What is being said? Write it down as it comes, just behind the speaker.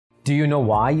Do you know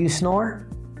why you snore?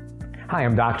 Hi,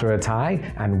 I'm Dr.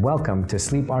 Ataii, and welcome to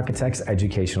Sleep Architect's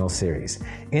educational series.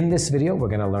 In this video, we're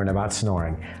going to learn about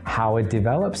snoring, how it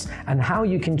develops, and how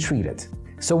you can treat it.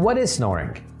 So what is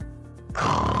snoring?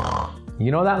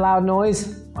 You know that loud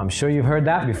noise? I'm sure you've heard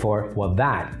that before. Well,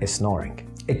 that is snoring.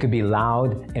 It could be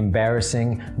loud,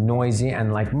 embarrassing, noisy,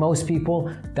 and like most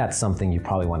people, that's something you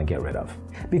probably want to get rid of.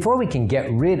 Before we can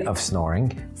get rid of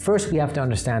snoring, first we have to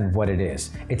understand what it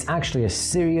is. It's actually a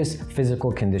serious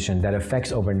physical condition that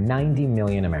affects over 90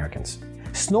 million Americans.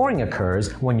 Snoring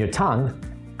occurs when your tongue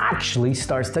actually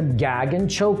starts to gag and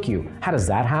choke you. How does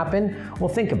that happen? Well,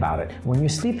 think about it. When you're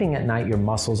sleeping at night, your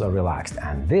muscles are relaxed,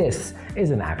 and this is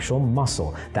an actual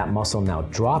muscle. That muscle now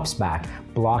drops back,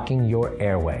 blocking your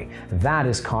airway. That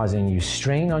is causing you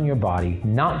strain on your body,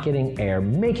 not getting air,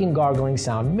 making gargling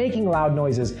sound, making loud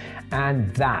noises,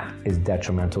 and that is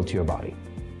detrimental to your body.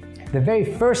 The very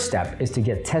first step is to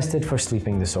get tested for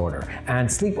sleeping disorder, and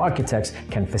Sleep Architects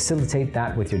can facilitate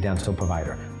that with your dental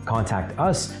provider. Contact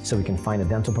us so we can find a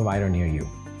dental provider near you.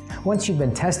 Once you've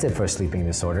been tested for a sleeping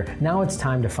disorder, now it's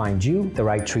time to find you the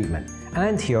right treatment.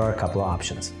 And here are a couple of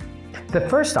options. The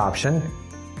first option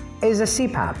is a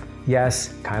CPAP.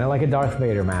 Yes, kind of like a Darth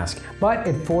Vader mask, but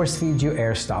it force feeds you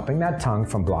air, stopping that tongue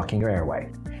from blocking your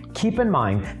airway. Keep in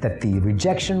mind that the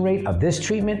rejection rate of this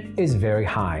treatment is very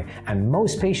high, and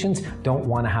most patients don't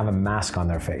want to have a mask on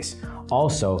their face.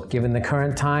 Also, given the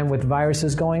current time with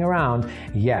viruses going around,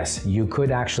 yes, you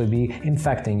could actually be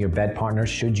infecting your bed partner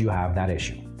should you have that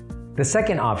issue. The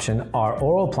second option are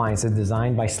oral appliances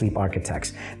designed by Sleep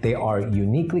Architects. They are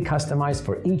uniquely customized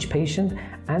for each patient,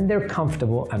 and they're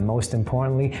comfortable and, most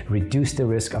importantly, reduce the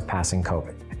risk of passing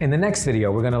COVID. In the next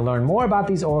video, we're going to learn more about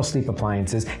these oral sleep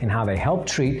appliances and how they help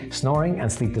treat snoring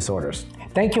and sleep disorders.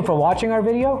 Thank you for watching our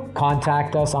video.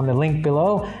 Contact us on the link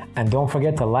below, and don't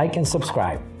forget to like and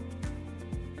subscribe.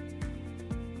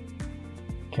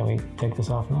 Can we take this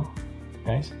off now,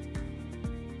 guys?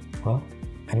 Well,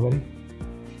 anybody?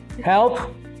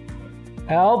 Help!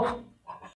 Help!